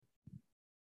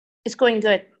It's going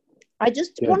good. I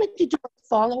just Good. wanted to do a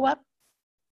follow-up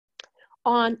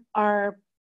on our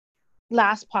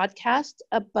last podcast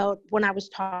about when I was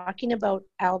talking about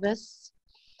Elvis.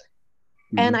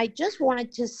 And Mhm. I just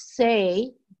wanted to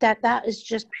say that that is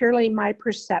just purely my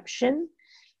perception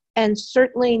and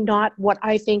certainly not what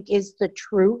I think is the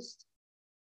truth.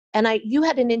 And you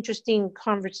had an interesting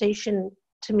conversation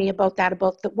to me about that,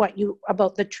 about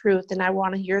about the truth, and I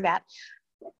want to hear that.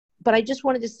 But I just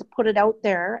wanted to put it out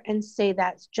there and say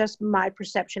that's just my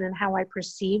perception and how I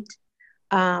perceived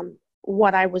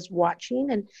what I was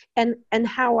watching, and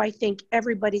how I think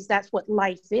that's what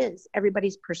life is,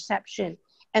 everybody's perception,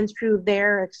 and through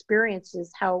their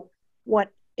experiences, how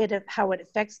it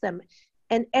affects them.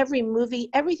 And every movie,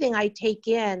 everything I take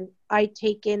in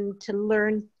to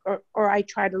learn, or I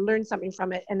try to learn something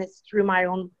from it, and it's through my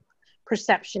own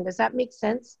perception. Does that make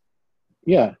sense?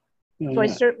 Yeah. Yeah. So I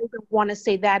Yeah. certainly don't want to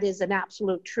say that is an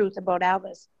absolute truth about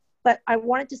Elvis. But I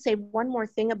wanted to say one more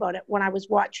thing about it. When I was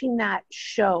watching that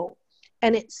show,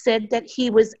 and it said that he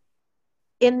was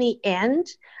in the end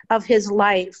of his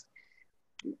life,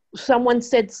 someone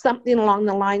said something along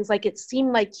the lines like it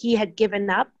seemed like he had given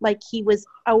up, like he was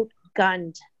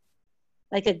outgunned,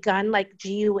 like a gun, like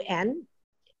Gun. And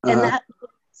Uh-huh. that made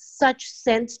such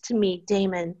sense to me,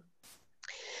 Damon,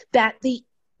 that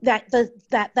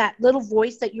that little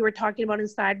voice that you were talking about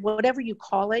inside, whatever you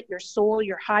call it, your soul,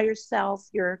 your higher self,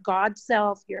 your God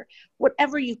self, your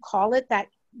whatever you call it, that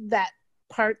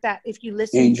part that if you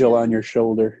listen Angel to, on your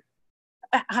shoulder.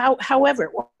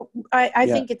 however, I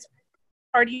Yeah. think it's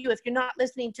part of you. If you're not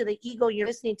listening to the ego, you're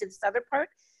listening to this other part.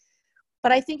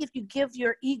 But I think if you give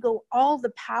your ego all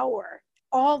the power,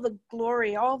 all the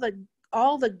glory, all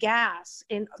the gas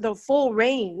and the full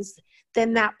reins,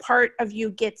 then that part of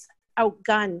you gets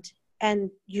outgunned, and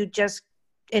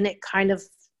it kind of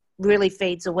really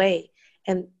fades away.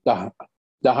 And The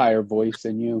higher voice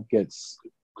in you gets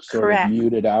sort of correct.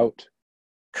 muted out.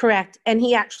 Correct. And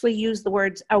he actually used the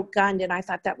words outgunned, and I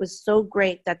thought that was so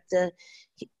great that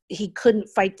he couldn't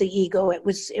fight the ego. It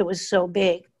was so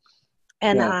big.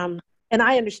 And Yeah. and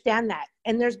I understand that.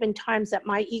 And there's been times that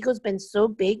my ego's been so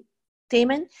big,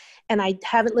 Damon, and I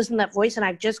haven't listened to that voice, and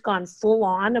I've just gone full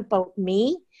on about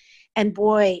me. And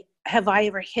boy, have I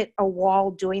ever hit a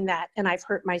wall doing that. And I've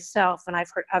hurt myself, and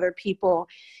I've hurt other people,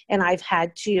 and I've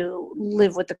had to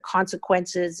live with the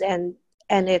consequences, and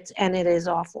it is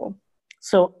awful.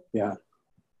 So Yeah.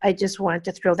 I just wanted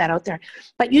to throw that out there.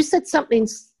 But you said something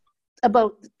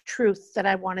about truth that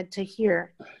I wanted to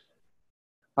hear.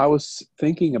 I was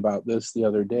thinking about this the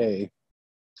other day,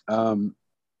 and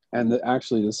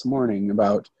actually this morning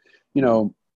about,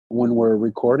 when we're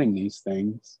recording these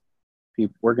things,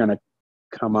 we're going to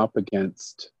come up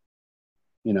against,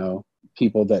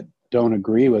 people that don't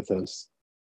agree with us.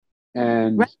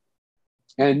 And,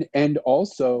 Right. and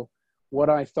also what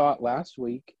I thought last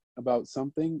week about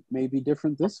something may be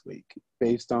different this week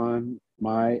based on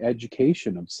my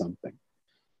education of something.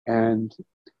 And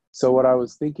so what I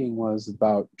was thinking was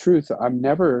about truth.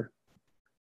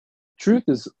 Truth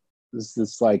is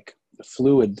this like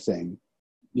fluid thing,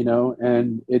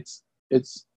 and it's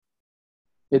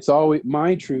always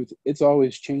my truth. It's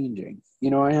always changing.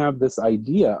 I have this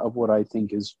idea of what I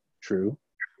think is true.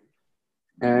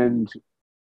 And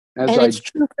as And I, it's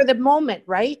true for the moment,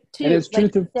 right? and Too, it's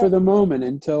like truth you for said. the moment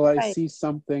until I Right. see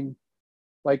something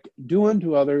like do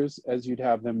unto others as you'd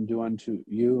have them do unto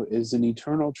you is an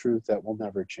eternal truth that will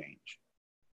never change.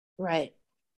 Right.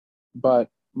 But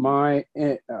my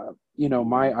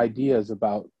ideas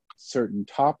about certain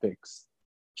topics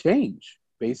change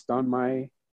based on my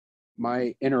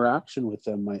interaction with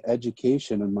them, my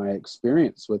education and my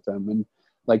experience with them. And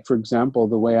like, for example,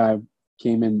 the way I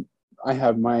came in, I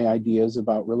have my ideas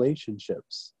about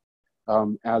relationships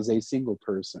as a single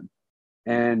person,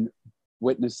 and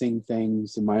witnessing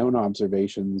things in my own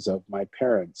observations of my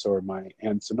parents or my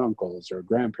aunts and uncles or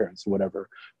grandparents, whatever,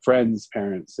 friends,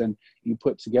 parents. And you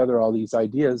put together all these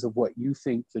ideas of what you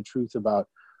think the truth about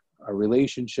a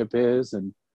relationship is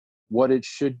and what it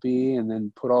should be, and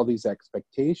then put all these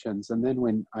expectations. And then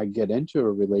when I get into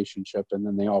a relationship and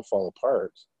then they all fall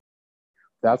apart,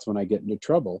 that's when I get into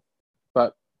trouble.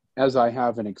 But as I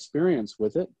have an experience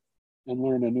with it and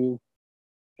learn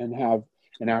and have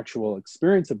an actual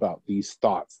experience about these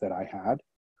thoughts that I had,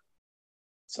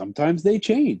 sometimes they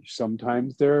change.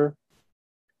 Sometimes they're,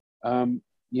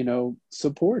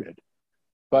 supported.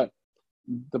 But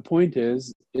the point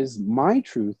is my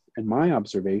truth and my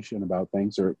observation about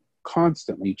things are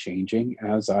constantly changing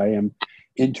as I am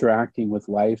interacting with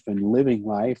life and living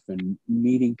life and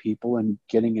meeting people and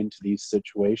getting into these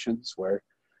situations where,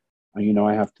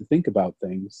 I have to think about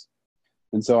things.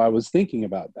 And so I was thinking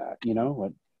about that, you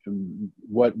know,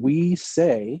 what we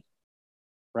say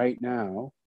right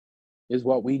now is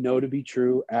what we know to be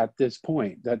true at this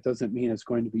point. That doesn't mean it's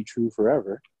going to be true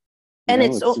forever. And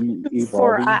it's an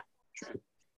for evolving truth.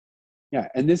 Yeah,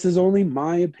 and this is only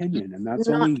my opinion, and that's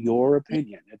not, only your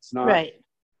opinion. It's not right.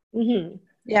 Mm-hmm.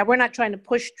 Yeah, we're not trying to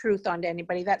push truth onto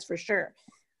anybody, that's for sure.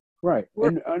 right.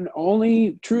 And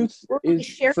only truth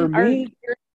is for me.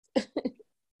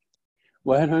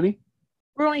 What, honey?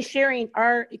 We're only sharing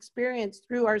our experience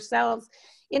through ourselves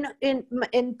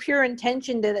in pure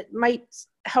intention that it might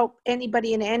help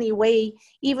anybody in any way,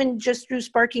 even just through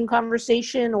sparking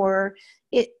conversation or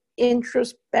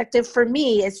introspective. For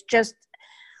me, it's just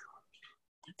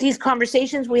these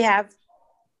conversations we have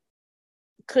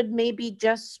could maybe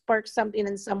just spark something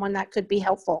in someone that could be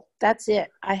helpful. That's it.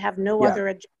 I have no other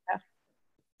agenda.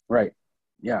 Right.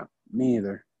 Yeah, me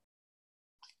either.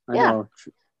 I know.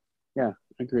 Yeah,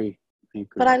 I agree.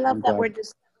 But I love that we're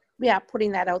just,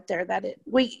 putting that out there, that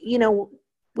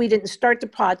we didn't start the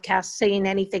podcast saying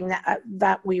anything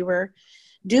that we were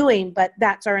doing, but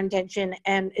that's our intention.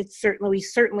 And we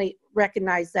certainly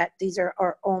recognize that these are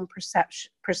our own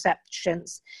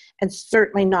perceptions, and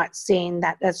certainly not saying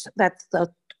that that's the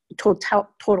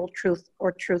total truth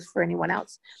or truth for anyone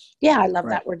else. Yeah, I love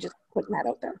that we're just putting that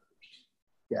out there.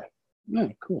 Yeah,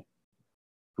 cool.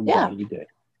 I'm glad we did.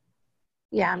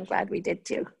 Yeah, I'm glad we did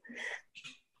too.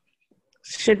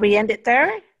 Should we end it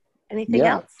there? Anything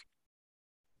else?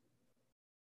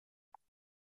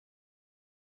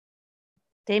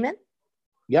 Damon?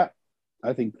 Yeah,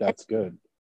 I think that's good.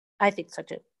 I think so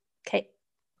too. Okay.